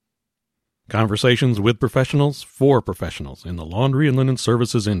Conversations with professionals for professionals in the laundry and linen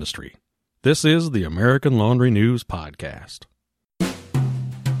services industry. This is the American Laundry News Podcast.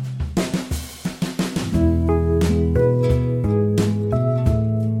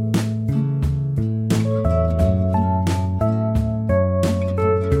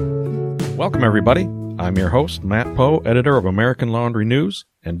 Welcome, everybody. I'm your host, Matt Poe, editor of American Laundry News,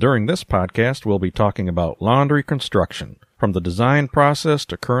 and during this podcast, we'll be talking about laundry construction, from the design process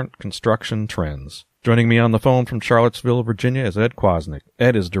to current construction trends. Joining me on the phone from Charlottesville, Virginia is Ed Kwasnick.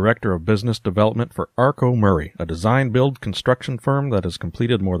 Ed is Director of Business Development for ARCO Murray, a design-build construction firm that has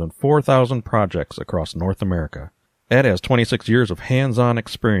completed more than 4,000 projects across North America. Ed has 26 years of hands-on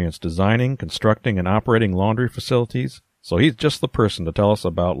experience designing, constructing, and operating laundry facilities, so he's just the person to tell us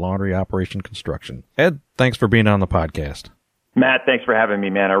about laundry operation construction. Ed, thanks for being on the podcast. Matt, thanks for having me,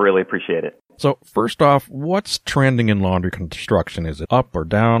 man. I really appreciate it. So first off, what's trending in laundry construction? Is it up or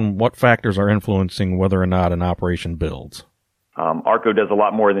down? What factors are influencing whether or not an operation builds? ARCO does a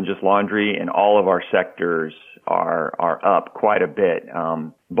lot more than just laundry, and all of our sectors are up quite a bit.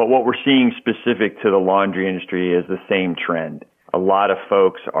 But what we're seeing specific to the laundry industry is the same trend. A lot of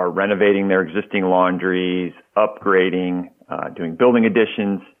folks are renovating their existing laundries, upgrading, doing building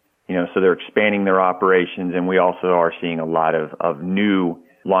additions, so they're expanding their operations, and we also are seeing a lot of new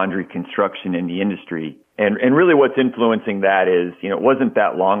laundry construction in the industry. And really what's influencing that is, it wasn't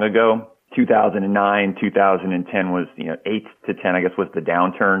that long ago. 2009, 2010 was, 8 to 10, I guess, was the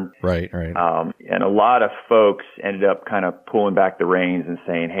downturn. Right. And a lot of folks ended up kind of pulling back the reins and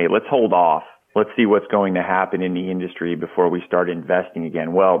saying, hey, let's hold off. Let's see what's going to happen in the industry before we start investing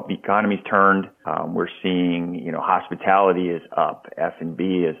again. Well, the economy's turned. We're seeing, hospitality is up,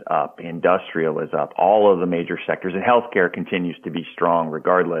 F&B is up, industrial is up, all of the major sectors, and healthcare continues to be strong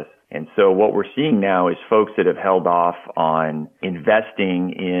regardless. And so what we're seeing now is folks that have held off on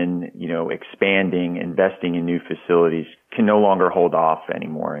investing in, expanding, investing in new facilities can no longer hold off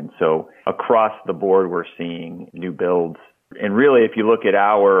anymore. And so across the board, we're seeing new builds. And really, if you look at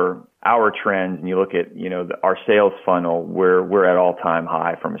our trends and you look at, our sales funnel, we're at all-time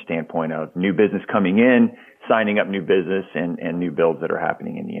high from a standpoint of new business coming in, signing up new business, and new builds that are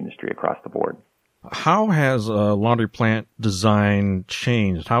happening in the industry across the board. How has laundry plant design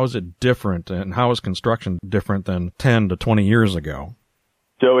changed? How is it different, and how is construction different than 10 to 20 years ago?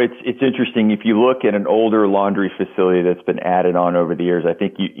 So it's interesting. If you look at an older laundry facility that's been added on over the years, I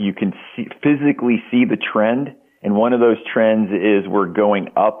think you can physically see the trend. And one of those trends is we're going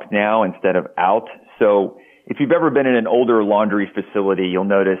up now instead of out. So if you've ever been in an older laundry facility, you'll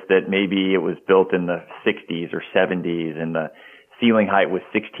notice that maybe it was built in the 60s or 70s and the ceiling height was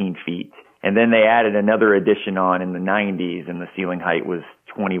 16 feet. And then they added another addition on in the 90s and the ceiling height was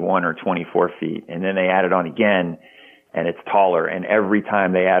 21 or 24 feet. And then they added on again and it's taller. And every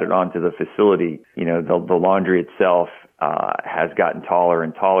time they added on to the facility, the laundry itself has gotten taller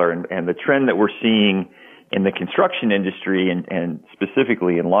and taller. And the trend that we're seeing in the construction industry and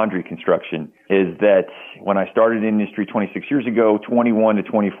specifically in laundry construction is that when I started in the industry 26 years ago, 21 to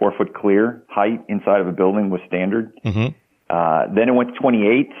 24 foot clear height inside of a building was standard. Mm-hmm. Then it went to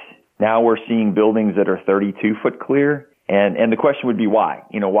 28. Now we're seeing buildings that are 32 foot clear. And the question would be why?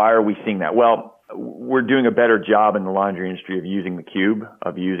 Why are we seeing that? Well, we're doing a better job in the laundry industry of using the cube,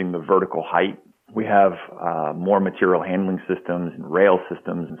 of using the vertical height. We have more material handling systems and rail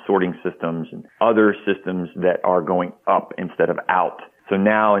systems and sorting systems and other systems that are going up instead of out. So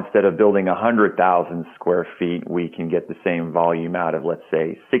now instead of building 100,000 square feet, we can get the same volume out of, let's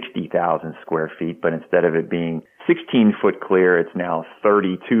say, 60,000 square feet. But instead of it being 16 foot clear, it's now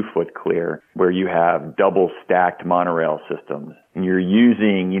 32 foot clear, where you have double stacked monorail systems. And you're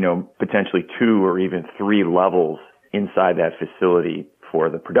using, potentially 2 or even 3 levels inside that facility for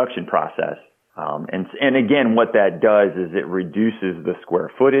the production process. And again, what that does is it reduces the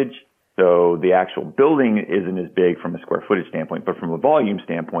square footage. So the actual building isn't as big from a square footage standpoint, but from a volume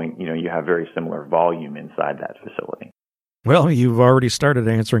standpoint, you have very similar volume inside that facility. Well, you've already started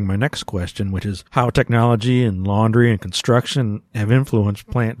answering my next question, which is how technology and laundry and construction have influenced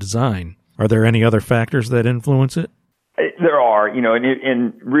plant design. Are there any other factors that influence it? There are,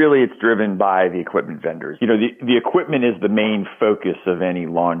 and really it's driven by the equipment vendors. The equipment is the main focus of any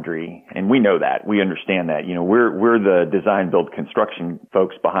laundry, and we know that. We understand that. We're the design, build, construction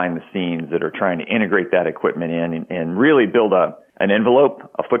folks behind the scenes that are trying to integrate that equipment in and really build an envelope,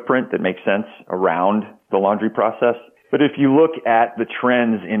 a footprint that makes sense around the laundry process. But if you look at the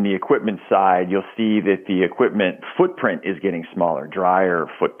trends in the equipment side, you'll see that the equipment footprint is getting smaller. Dryer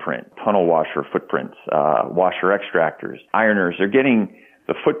footprint, tunnel washer footprints, washer extractors, ironers. They're getting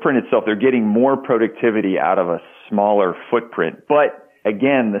the footprint itself. They're getting more productivity out of a smaller footprint. But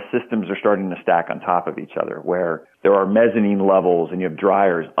again, the systems are starting to stack on top of each other, where there are mezzanine levels and you have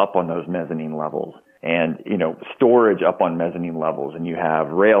dryers up on those mezzanine levels, and, storage up on mezzanine levels, and you have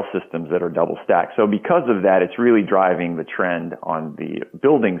rail systems that are double stacked. So because of that, it's really driving the trend on the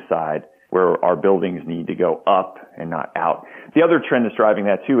building side, where our buildings need to go up and not out. The other trend that's driving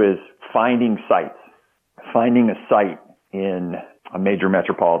that too is finding sites. Finding a site in a major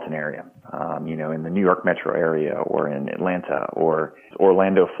metropolitan area, in the New York metro area, or in Atlanta, or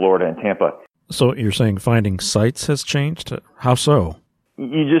Orlando, Florida, and Tampa. So you're saying finding sites has changed? How so?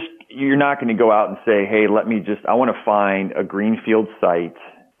 You're not going to go out and say, hey, I want to find a greenfield site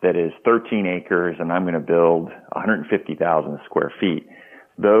that is 13 acres and I'm going to build 150,000 square feet.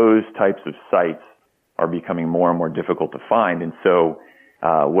 Those types of sites are becoming more and more difficult to find. And so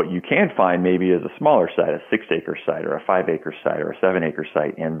what you can find maybe is a smaller site, a 6-acre site or a 5-acre site or a 7-acre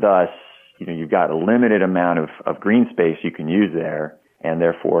site. And thus, you've got a limited amount of green space you can use there. And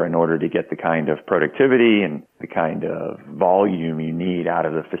therefore, in order to get the kind of productivity and the kind of volume you need out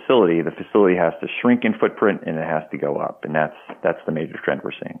of the facility has to shrink in footprint and it has to go up. And that's the major trend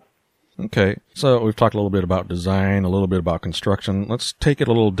we're seeing. Okay, so we've talked a little bit about design, a little bit about construction. Let's take it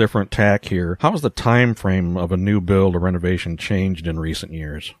a little different tack here. How has the time frame of a new build or renovation changed in recent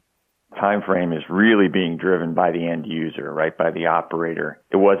years? Time frame is really being driven by the end user, right, by the operator.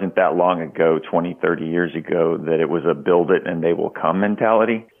 It wasn't that long ago, 20, 30 years ago, that it was a build it and they will come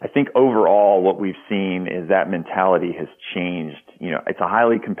mentality. I think overall what we've seen is that mentality has changed. It's a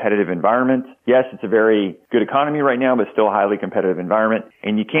highly competitive environment. Yes, it's a very good economy right now, but still a highly competitive environment.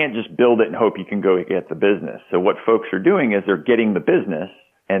 And you can't just build it and hope you can go get the business. So what folks are doing is they're getting the business,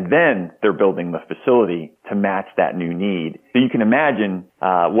 and then they're building the facility to match that new need. So you can imagine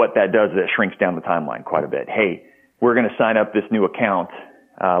what that does. That shrinks down the timeline quite a bit. Hey, we're going to sign up this new account,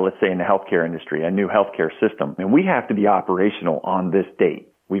 let's say in the healthcare industry, a new healthcare system, and we have to be operational on this date.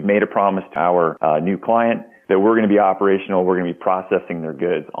 We've made a promise to our new client that we're going to be operational, we're going to be processing their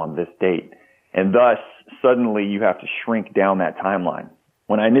goods on this date. And thus, suddenly you have to shrink down that timeline.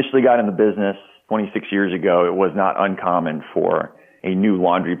 When I initially got in the business 26 years ago, it was not uncommon for a new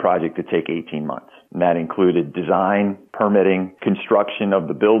laundry project to take 18 months. And that included design, permitting, construction of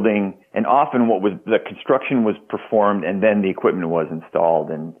the building, and often the construction was performed and then the equipment was installed.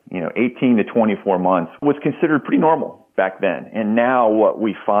 And, 18 to 24 months was considered pretty normal back then. And now what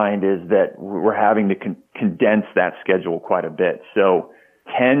we find is that we're having to condense that schedule quite a bit. So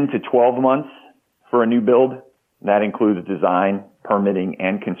 10 to 12 months for a new build. That includes design, permitting,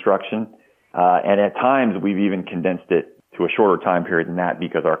 and construction. And at times we've even condensed it to a shorter time period than that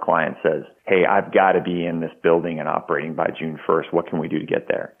because our client says, hey, I've got to be in this building and operating by June 1st. What can we do to get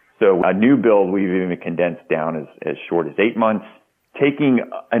there? So a new build, we've even condensed down as short as 8 months. Taking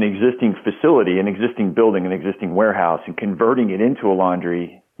an existing facility, an existing building, an existing warehouse, and converting it into a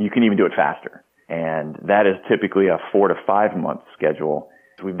laundry, you can even do it faster. And that is typically a 4 to 5 month schedule.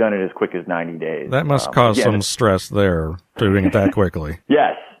 We've done it as quick as 90 days. That must cause some stress there, doing it that quickly.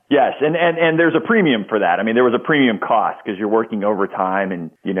 Yes. And there's a premium for that. I mean, there was a premium cost because you're working overtime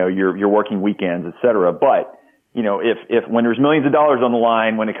and, you're working weekends, et cetera. But, if when there's millions of dollars on the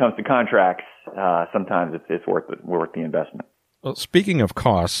line when it comes to contracts, sometimes it's worth the investment. Well, speaking of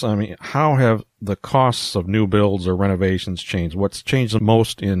costs, how have the costs of new builds or renovations changed? What's changed the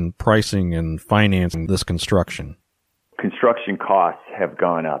most in pricing and financing this construction? Construction costs have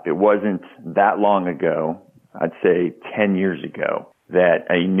gone up. It wasn't that long ago, I'd say 10 years ago, that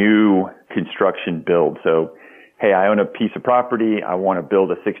a new construction build. So, hey, I own a piece of property. I want to build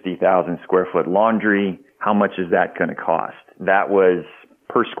a 60,000 square foot laundry. How much is that going to cost? That was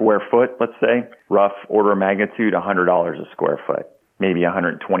per square foot, let's say, rough order of magnitude, $100 a square foot, maybe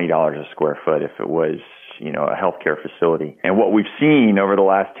 $120 a square foot if it was, a healthcare facility. And what we've seen over the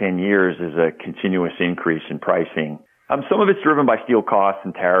last 10 years is a continuous increase in pricing. Some of it's driven by steel costs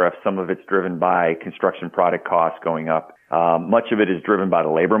and tariffs. Some of it's driven by construction product costs going up. Much of it is driven by the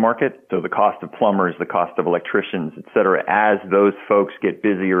labor market. So the cost of plumbers, the cost of electricians, et cetera, as those folks get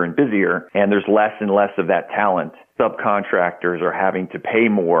busier and busier and there's less and less of that talent, subcontractors are having to pay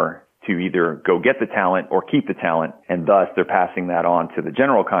more to either go get the talent or keep the talent. And thus they're passing that on to the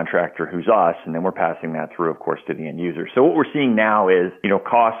general contractor, who's us. And then we're passing that through, of course, to the end user. So what we're seeing now is,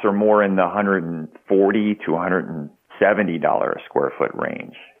 costs are more in the $140 to $170 a square foot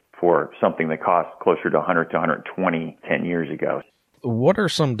range for something that cost closer to $100 to $120 10 years ago. What are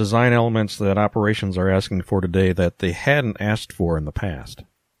some design elements that operations are asking for today that they hadn't asked for in the past?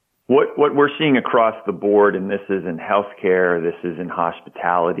 What we're seeing across the board, and this is in healthcare, this is in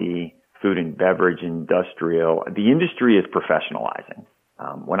hospitality, food and beverage, industrial, the industry is professionalizing.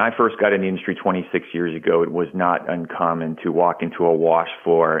 When I first got in the industry 26 years ago, it was not uncommon to walk into a wash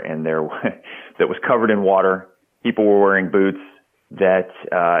floor and that was covered in water. People were wearing boots that,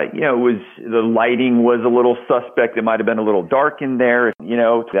 the lighting was a little suspect. It might have been a little dark in there.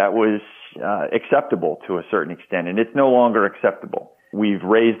 That was acceptable to a certain extent, and it's no longer acceptable. We've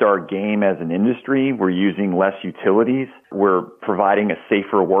raised our game as an industry. We're using less utilities. We're providing a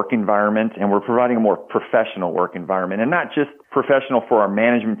safer work environment, and we're providing a more professional work environment, and not just professional for our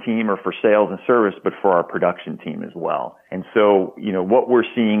management team or for sales and service, but for our production team as well. And so, what we're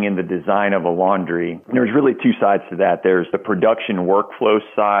seeing in the design of a laundry, there's really two sides to that. There's the production workflow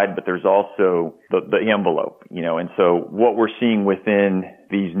side, but there's also the envelope, and so what we're seeing within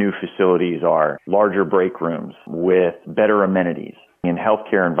these new facilities are larger break rooms with better amenities. In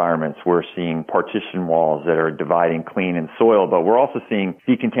healthcare environments, we're seeing partition walls that are dividing clean and soil, but we're also seeing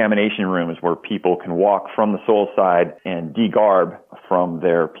decontamination rooms where people can walk from the soil side and degarb from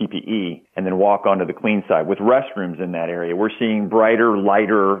their PPE and then walk onto the clean side with restrooms in that area. We're seeing brighter,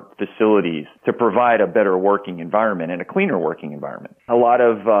 lighter facilities to provide a better working environment and a cleaner working environment. A lot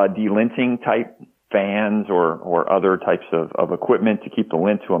of delinting type fans or other types of equipment to keep the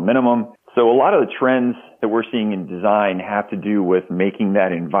lint to a minimum. So a lot of the trends that we're seeing in design have to do with making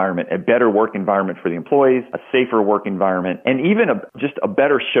that environment a better work environment for the employees, a safer work environment, and even just a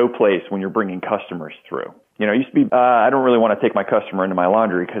better show place when you're bringing customers through. It used to be, I don't really want to take my customer into my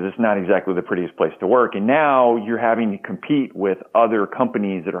laundry because it's not exactly the prettiest place to work. And now you're having to compete with other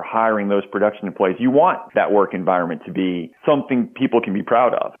companies that are hiring those production employees. You want that work environment to be something people can be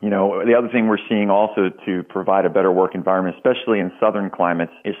proud of. The other thing we're seeing also to provide a better work environment, especially in southern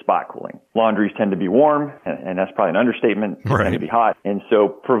climates, is spot cooling. Laundries tend to be warm, and that's probably an understatement. They tend to be hot. And so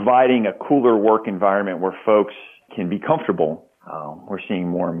providing a cooler work environment where folks can be comfortable, we're seeing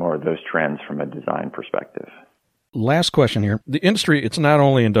more and more of those trends from a design perspective. Last question here. The industry, it's not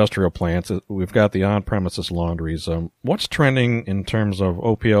only industrial plants. We've got the on-premises laundries. What's trending in terms of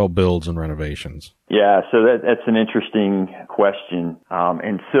OPL builds and renovations? Yeah, so that's an interesting question.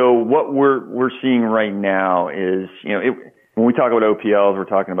 And so what we're seeing right now is, when we talk about OPLs, we're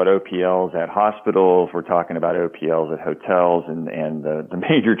talking about OPLs at hospitals, we're talking about OPLs at hotels, and the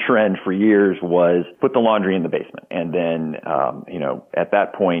major trend for years was put the laundry in the basement. And then, at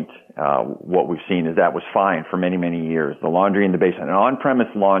that point, what we've seen is that was fine for many, many years. The laundry in the basement. And on-premise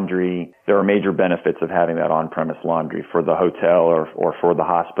laundry, there are major benefits of having that on-premise laundry for the hotel or for the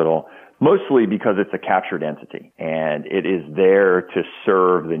hospital. Mostly because it's a captured entity and it is there to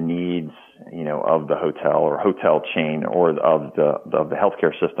serve the needs, of the hotel or hotel chain or of the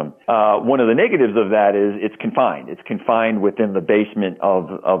healthcare system. One of the negatives of that is it's confined. It's confined within the basement of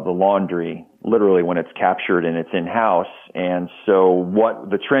the laundry, literally when it's captured and it's in-house. And so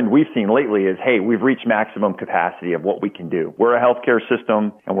what the trend we've seen lately is, hey, we've reached maximum capacity of what we can do. We're a healthcare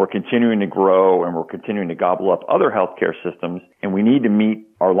system and we're continuing to grow and we're continuing to gobble up other healthcare systems, and we need to meet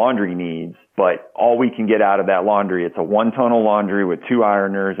our laundry needs. But all we can get out of that laundry, it's a one-tunnel laundry with 2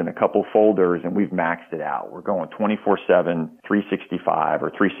 ironers and a couple folders, and we've maxed it out. We're going 24/7, 365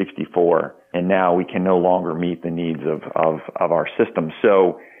 or 364, and now we can no longer meet the needs of our system.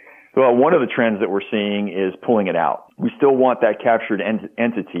 So one of the trends that we're seeing is pulling it out. We still want that captured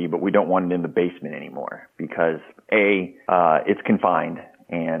entity, but we don't want it in the basement anymore because A, it's confined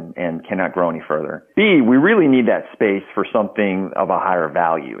and cannot grow any further. B, we really need that space for something of a higher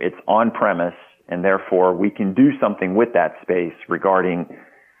value. It's on premise, and therefore we can do something with that space regarding,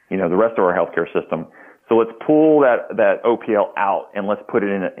 the rest of our healthcare system. So let's pull that OPL out and let's put it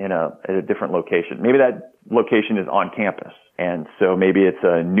in a different location. Maybe that location is on campus. And so maybe it's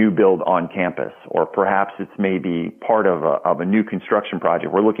a new build on campus, or perhaps it's maybe part of a new construction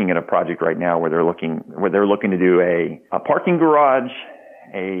project. We're looking at a project right now where they're looking to do a parking garage,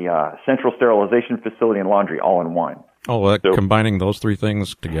 a central sterilization facility, and laundry all in one. Oh, so, combining those three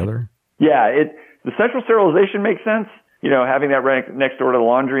things together? Yeah, the central sterilization makes sense. Having that right next door to the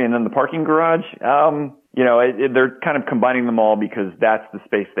laundry and then the parking garage. They're kind of combining them all because that's the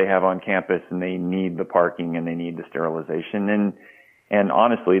space they have on campus, and they need the parking and they need the sterilization. And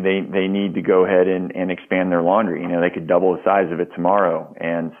honestly, they need to go ahead and expand their laundry. They could double the size of it tomorrow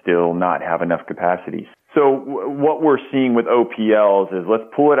and still not have enough capacity. So what we're seeing with OPLs is let's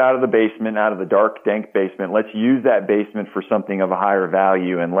pull it out of the basement, out of the dark, dank basement. Let's use that basement for something of a higher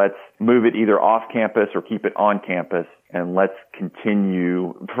value, and let's move it either off campus or keep it on campus. And let's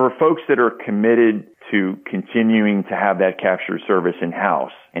continue, for folks that are committed to continuing to have that capture service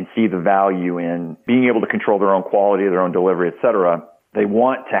in-house and see the value in being able to control their own quality, their own delivery, et cetera. They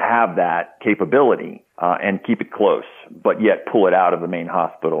want to have that capability and keep it close, but yet pull it out of the main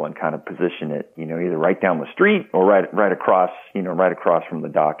hospital and kind of position it, either right down the street or right across from the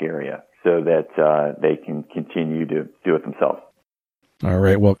dock area, so that they can continue to do it themselves. All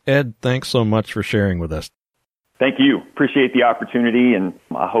right. Well, Ed, thanks so much for sharing with us. Thank you. Appreciate the opportunity, and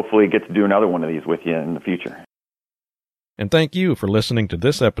hopefully get to do another one of these with you in the future. And thank you for listening to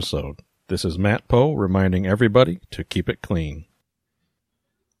this episode. This is Matt Poe reminding everybody to keep it clean.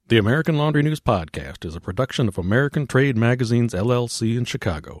 The American Laundry News Podcast is a production of American Trade Magazines, LLC in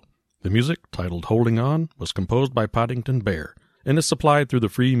Chicago. The music, titled Holding On, was composed by Poddington Bear and is supplied through the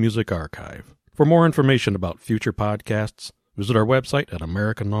Free Music Archive. For more information about future podcasts, visit our website at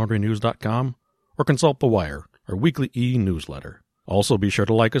AmericanLaundryNews.com or consult The Wire, our weekly e-newsletter. Also be sure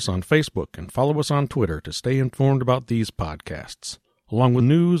to like us on Facebook and follow us on Twitter to stay informed about these podcasts, along with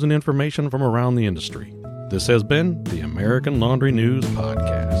news and information from around the industry. This has been the American Laundry News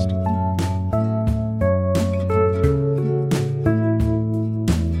Podcast.